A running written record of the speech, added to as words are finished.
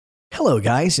Hello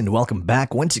guys, and welcome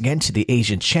back once again to the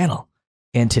Asian channel.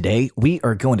 And today we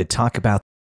are going to talk about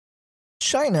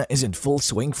China is in full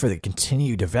swing for the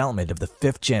continued development of the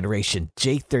 5th generation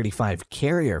J-35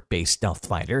 carrier-based stealth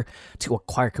fighter to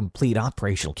acquire complete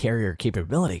operational carrier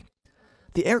capability.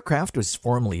 The aircraft was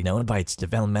formerly known by its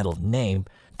developmental name,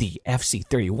 the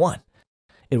FC-31.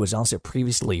 It was also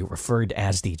previously referred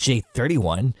as the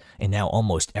J-31, and now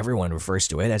almost everyone refers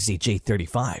to it as the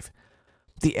J-35.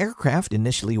 The aircraft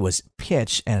initially was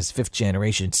pitched as 5th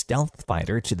generation stealth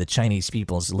fighter to the Chinese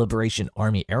People's Liberation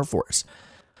Army Air Force,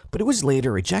 but it was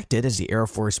later rejected as the Air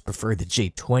Force preferred the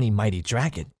J-20 Mighty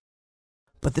Dragon.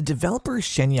 But the developer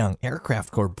Shenyang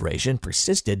Aircraft Corporation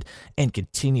persisted and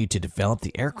continued to develop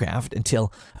the aircraft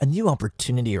until a new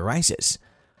opportunity arises.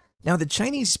 Now, the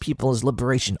Chinese People's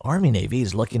Liberation Army Navy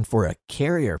is looking for a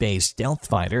carrier-based stealth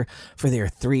fighter for their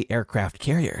 3 aircraft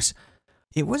carriers.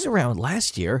 It was around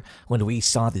last year when we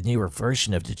saw the newer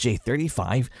version of the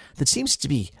J-35 that seems to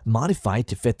be modified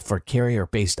to fit for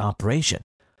carrier-based operation.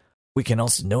 We can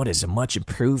also notice a much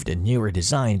improved and newer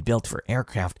design built for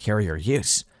aircraft carrier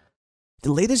use.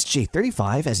 The latest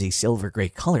J-35 has a silver gray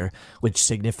color, which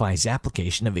signifies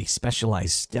application of a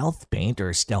specialized stealth paint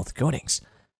or stealth coatings.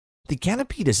 The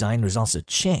canopy design was also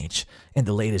changed, and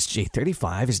the latest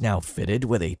J-35 is now fitted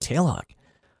with a tailhook.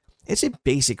 It's a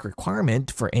basic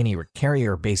requirement for any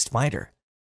carrier-based fighter.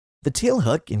 The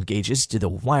tailhook engages to the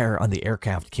wire on the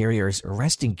aircraft carrier's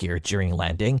arresting gear during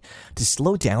landing to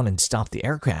slow down and stop the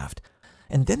aircraft,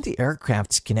 and then the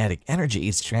aircraft's kinetic energy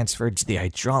is transferred to the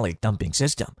hydraulic dumping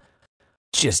system.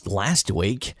 Just last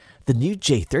week, the new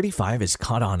J-35 is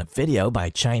caught on a video by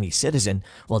a Chinese citizen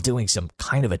while doing some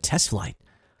kind of a test flight.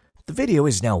 The video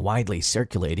is now widely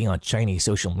circulating on Chinese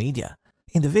social media.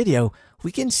 In the video,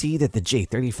 we can see that the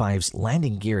J-35's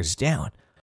landing gear is down.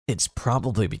 It's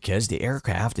probably because the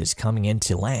aircraft is coming in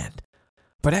to land.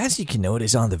 But as you can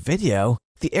notice on the video,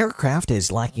 the aircraft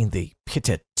is lacking the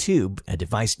pitot tube, a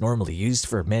device normally used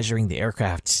for measuring the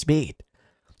aircraft's speed.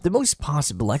 The most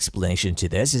possible explanation to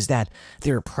this is that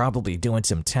they're probably doing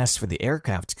some tests for the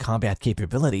aircraft's combat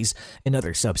capabilities in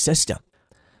other subsystems.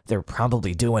 They're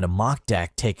probably doing a mock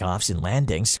deck takeoffs and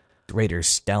landings, radar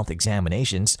stealth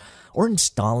examinations, or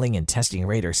installing and testing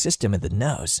radar system in the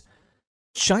nose.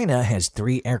 China has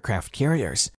 3 aircraft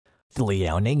carriers, the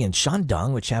Liaoning and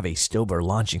Shandong, which have a stowbar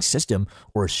launching system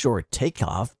or short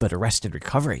takeoff but arrested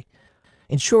recovery.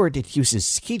 In short, it uses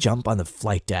ski jump on the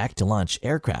flight deck to launch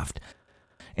aircraft.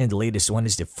 And the latest one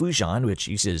is the Fujian, which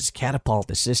uses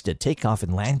catapult-assisted takeoff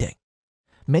and landing.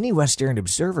 Many Western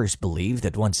observers believe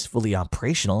that once fully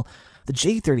operational, the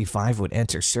J-35 would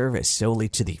enter service solely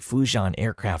to the Fujian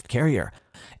aircraft carrier,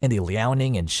 and the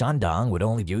Liaoning and Shandong would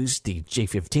only use the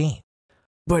J-15.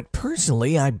 But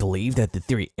personally, I believe that the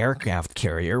 3 aircraft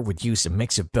carrier would use a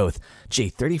mix of both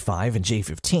J-35 and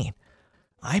J-15.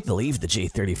 I believe the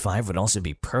J-35 would also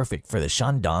be perfect for the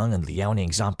Shandong and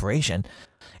Liaoning's operation,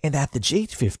 and that the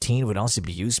J-15 would also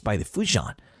be used by the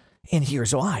Fujian. And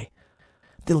here's why.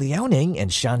 The Liaoning and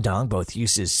Shandong both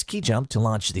uses ski jump to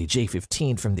launch the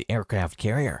J-15 from the aircraft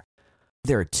carrier.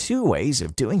 There are 2 ways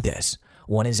of doing this.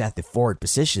 One is at the forward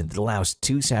position that allows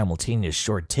 2 simultaneous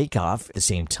short takeoff at the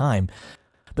same time,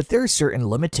 but there are certain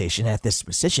limitations at this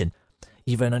position.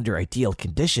 Even under ideal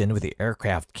condition where the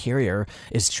aircraft carrier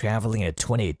is traveling at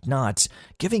 28 knots,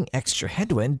 giving extra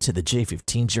headwind to the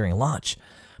J-15 during launch.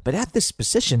 But at this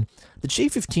position, the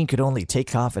J-15 could only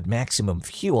take off at maximum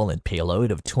fuel and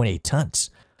payload of 28 tons.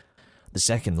 The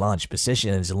second launch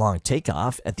position is a long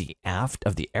takeoff at the aft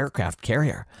of the aircraft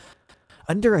carrier.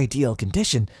 Under ideal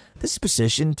condition, this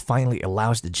position finally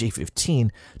allows the J-15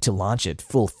 to launch at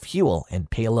full fuel and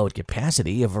payload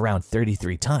capacity of around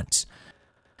 33 tons.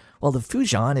 While the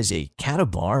Fujian is a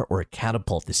catabar or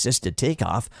catapult-assisted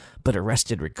takeoff but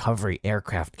arrested recovery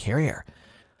aircraft carrier.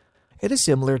 It is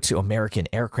similar to American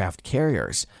aircraft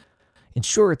carriers. In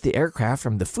short, the aircraft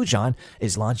from the Fujian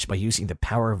is launched by using the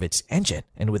power of its engine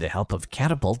and with the help of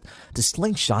catapult to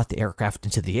slingshot the aircraft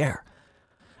into the air.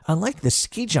 Unlike the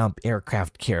ski jump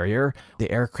aircraft carrier,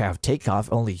 the aircraft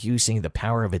takeoff only using the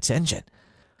power of its engine.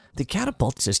 The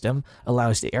catapult system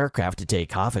allows the aircraft to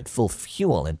take off at full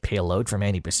fuel and payload from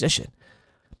any position.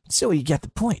 So you get the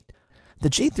point. The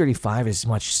J-35 is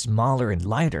much smaller and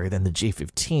lighter than the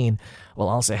J-15, while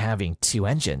also having 2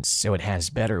 engines, so it has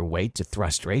better weight to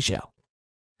thrust ratio.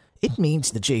 It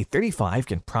means the J-35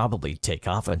 can probably take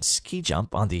off on ski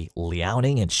jump on the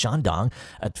Liaoning and Shandong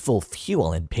at full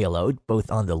fuel and payload, both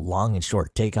on the long and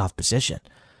short takeoff position.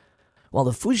 While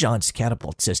the Fujian's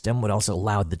catapult system would also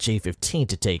allow the J-15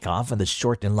 to take off on the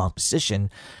short and long position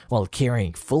while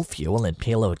carrying full fuel and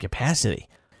payload capacity.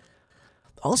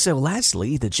 Also,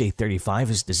 lastly, the J-35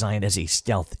 is designed as a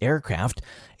stealth aircraft,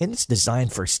 and it's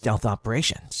designed for stealth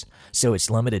operations, so it's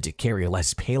limited to carry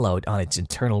less payload on its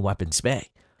internal weapons bay.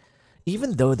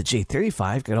 Even though the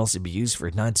J-35 could also be used for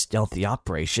non-stealthy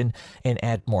operation and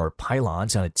add more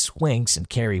pylons on its wings and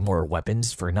carry more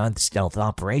weapons for non-stealth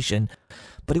operation,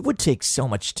 but it would take so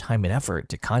much time and effort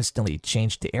to constantly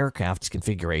change the aircraft's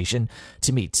configuration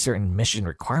to meet certain mission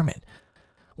requirement,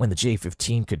 when the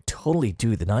J-15 could totally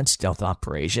do the non-stealth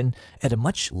operation at a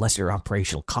much lesser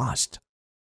operational cost.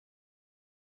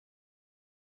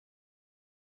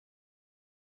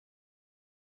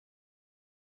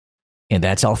 And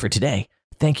that's all for today.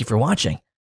 Thank you for watching.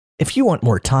 If you want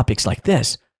more topics like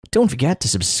this, don't forget to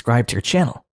subscribe to our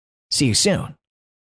channel. See you soon.